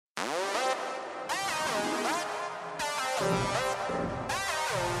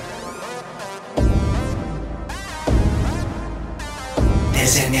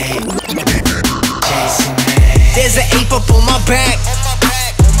There's an ape chasing me. There's an ape up on my back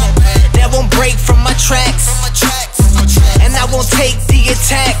that won't break from my tracks, and I won't take the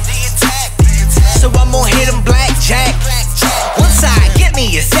attack, so I'm gonna hit him blackjack. Once I get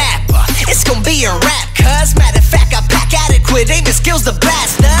me a zapper, it's gonna be a rap. Cause matter of fact, I pack adequate aiming skills to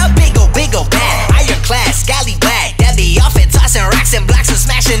blast the big ol' bad higher class scallywag that be off and tossing rocks and blocks and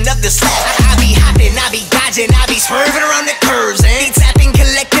smashing up the slab. I be hopping, I be dodging, I be swerving around the curves and tapping,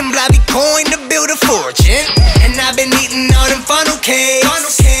 collecting blobby coin to build a fortune. And I've been eating all them funnel cakes.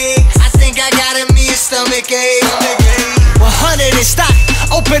 I think I got me a stomach ache. 100 in stock,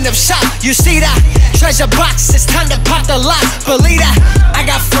 open up shop. You see that treasure box? It's time to pop the lock. Believe that I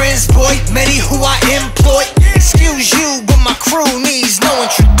got friends, boy, many who I employ. Excuse you, but my crew needs no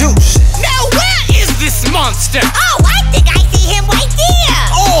introduction. Now where is this monster? Oh, I think I see him right there.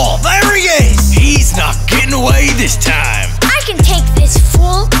 Oh, there he is. He's not getting away this time. I can take this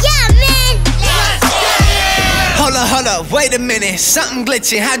fool. Yeah, man. Hold up, wait a minute, something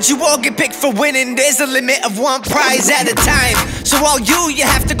glitching. How'd you all get picked for winning? There's a limit of one prize at a time. So all you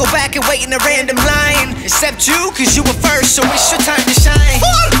have to go back and wait in a random line. Except you, cause you were first, so it's your time to shine.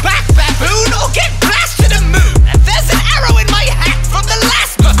 Fall back, baboon, or get blasted to the moon. There's an arrow in my hat from the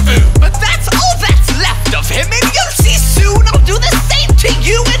last buffoon, but that's all that's left of him, and you'll see soon I'll do the same to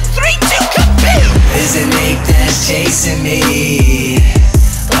you in 3, 2, kaboom! There's an ape that's chasing me,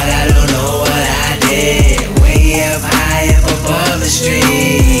 but I don't know what I did. Way up high up above the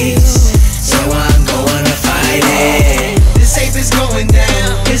streets, so I'm going to fight it. This ape is going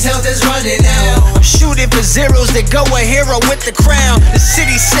down, his health is running out. I'm shooting for zeros that go a hero with the crown. The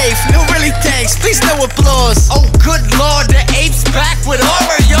city's safe, no really thanks, please no applause. Oh good lord, the ape's back with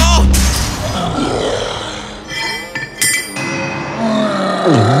armor, y'all.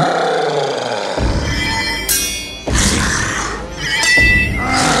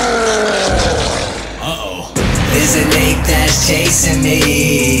 There's an ape that's chasing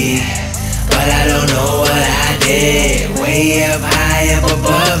me, but I don't know what I did. Way up high up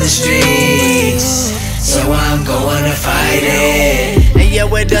above the streets, so I'm going to fight it. And yo,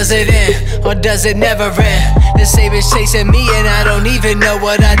 where does it end, or does it never end? This ape is chasing me and I don't even know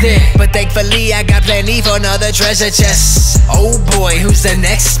what I did, but thankfully I got plenty for another treasure chest. Oh boy, who's the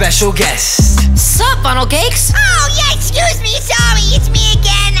next special guest? Sup, funnel cakes? Oh, yeah, excuse me, sorry, it's me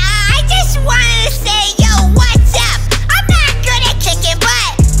again. I just wanted to say, yo, what's up? I'm not good at kicking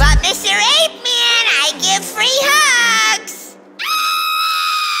butt, but Mr. Ape Man, I give free hugs.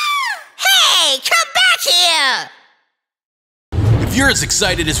 Hey, come back here! If you're as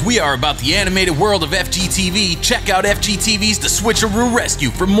excited as we are about the animated world of FGTeeV, check out FGTeeV's The Switcheroo Rescue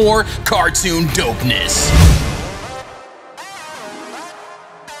for more cartoon dopeness.